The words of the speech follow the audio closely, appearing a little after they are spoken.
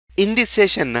In this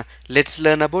session, let's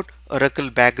learn about Oracle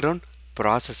background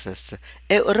processes.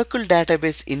 A Oracle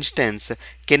database instance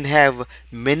can have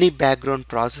many background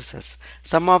processes.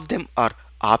 Some of them are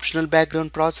optional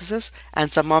background processes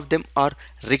and some of them are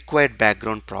required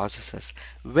background processes.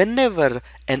 Whenever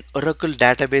an Oracle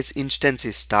database instance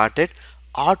is started,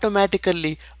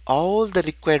 automatically all the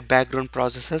required background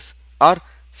processes are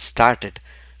started.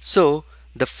 So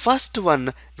the first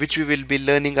one which we will be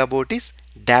learning about is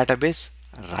database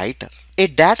writer. A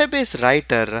database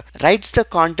writer writes the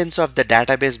contents of the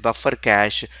database buffer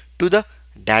cache to the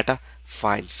data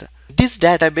files. This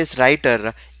database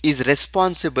writer is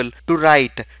responsible to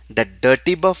write the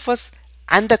dirty buffers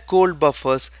and the cold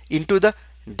buffers into the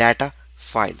data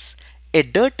files. A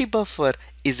dirty buffer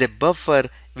is a buffer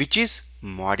which is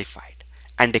modified,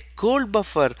 and a cold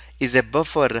buffer is a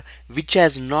buffer which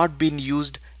has not been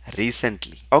used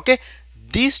recently. Okay,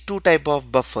 these two type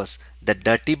of buffers, the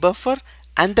dirty buffer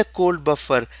and the cold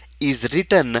buffer, is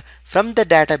written from the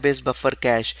database buffer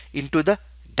cache into the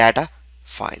data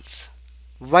files.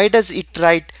 Why does it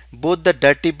write both the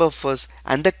dirty buffers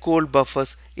and the cold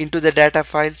buffers into the data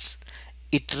files?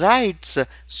 It writes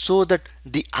so that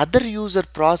the other user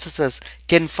processes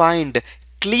can find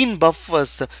clean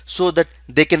buffers so that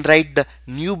they can write the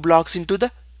new blocks into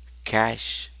the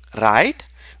cache, right?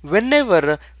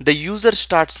 Whenever the user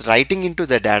starts writing into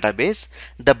the database,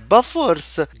 the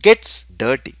buffers gets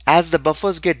dirty. As the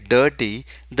buffers get dirty,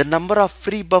 the number of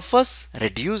free buffers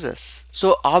reduces.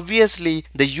 So obviously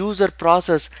the user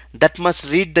process that must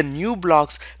read the new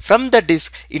blocks from the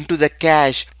disk into the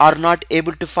cache are not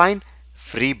able to find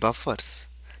free buffers.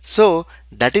 So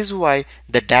that is why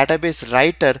the database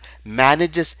writer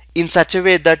manages in such a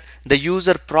way that the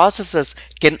user processes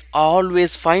can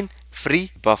always find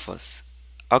free buffers.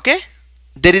 Okay?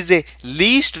 There is a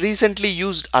least recently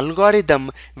used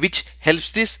algorithm which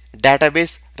helps this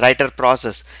database writer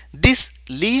process. This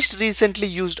least recently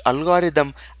used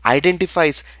algorithm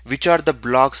identifies which are the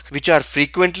blocks which are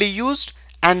frequently used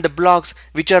and the blocks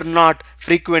which are not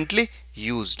frequently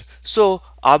used. So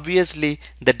obviously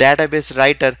the database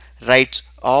writer writes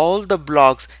all the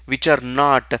blocks which are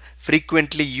not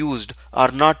frequently used or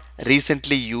not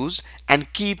recently used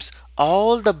and keeps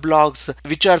all the blocks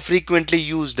which are frequently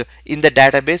used in the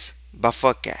database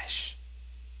buffer cache.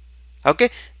 Okay,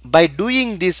 by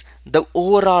doing this, the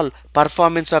overall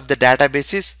performance of the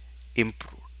database is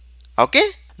improved. Okay,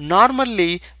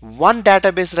 normally one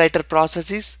database writer process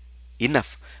is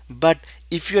enough, but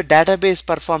if your database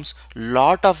performs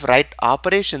lot of write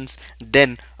operations,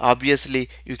 then obviously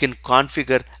you can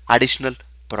configure additional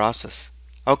process.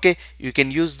 Okay, you can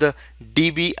use the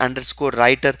db underscore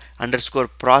writer underscore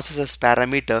processes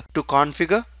parameter to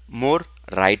configure more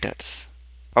writers.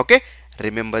 Okay,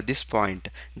 remember this point.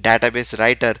 Database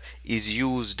writer is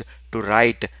used to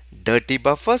write dirty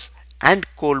buffers and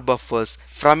cold buffers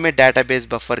from a database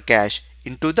buffer cache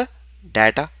into the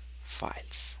data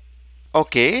files.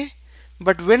 Okay,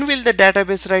 but when will the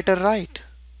database writer write?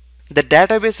 The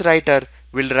database writer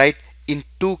will write in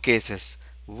two cases.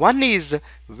 One is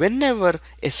whenever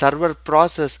a server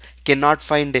process cannot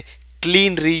find a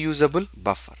clean reusable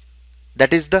buffer.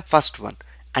 That is the first one.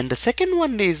 And the second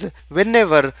one is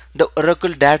whenever the Oracle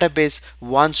database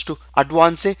wants to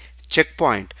advance a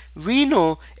checkpoint. We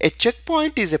know a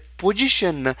checkpoint is a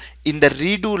position in the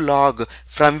redo log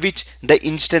from which the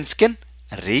instance can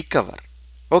recover.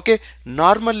 Okay,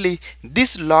 normally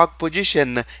this log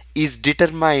position is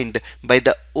determined by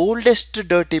the oldest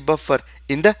dirty buffer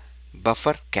in the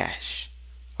buffer cache.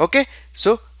 Okay,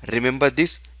 so remember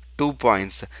these 2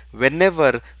 points.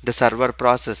 Whenever the server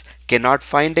process cannot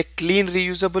find a clean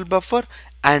reusable buffer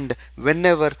and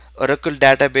whenever Oracle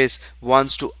database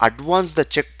wants to advance the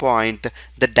checkpoint,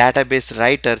 the database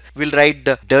writer will write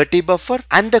the dirty buffer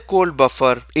and the cold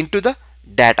buffer into the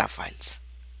data files.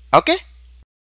 Okay.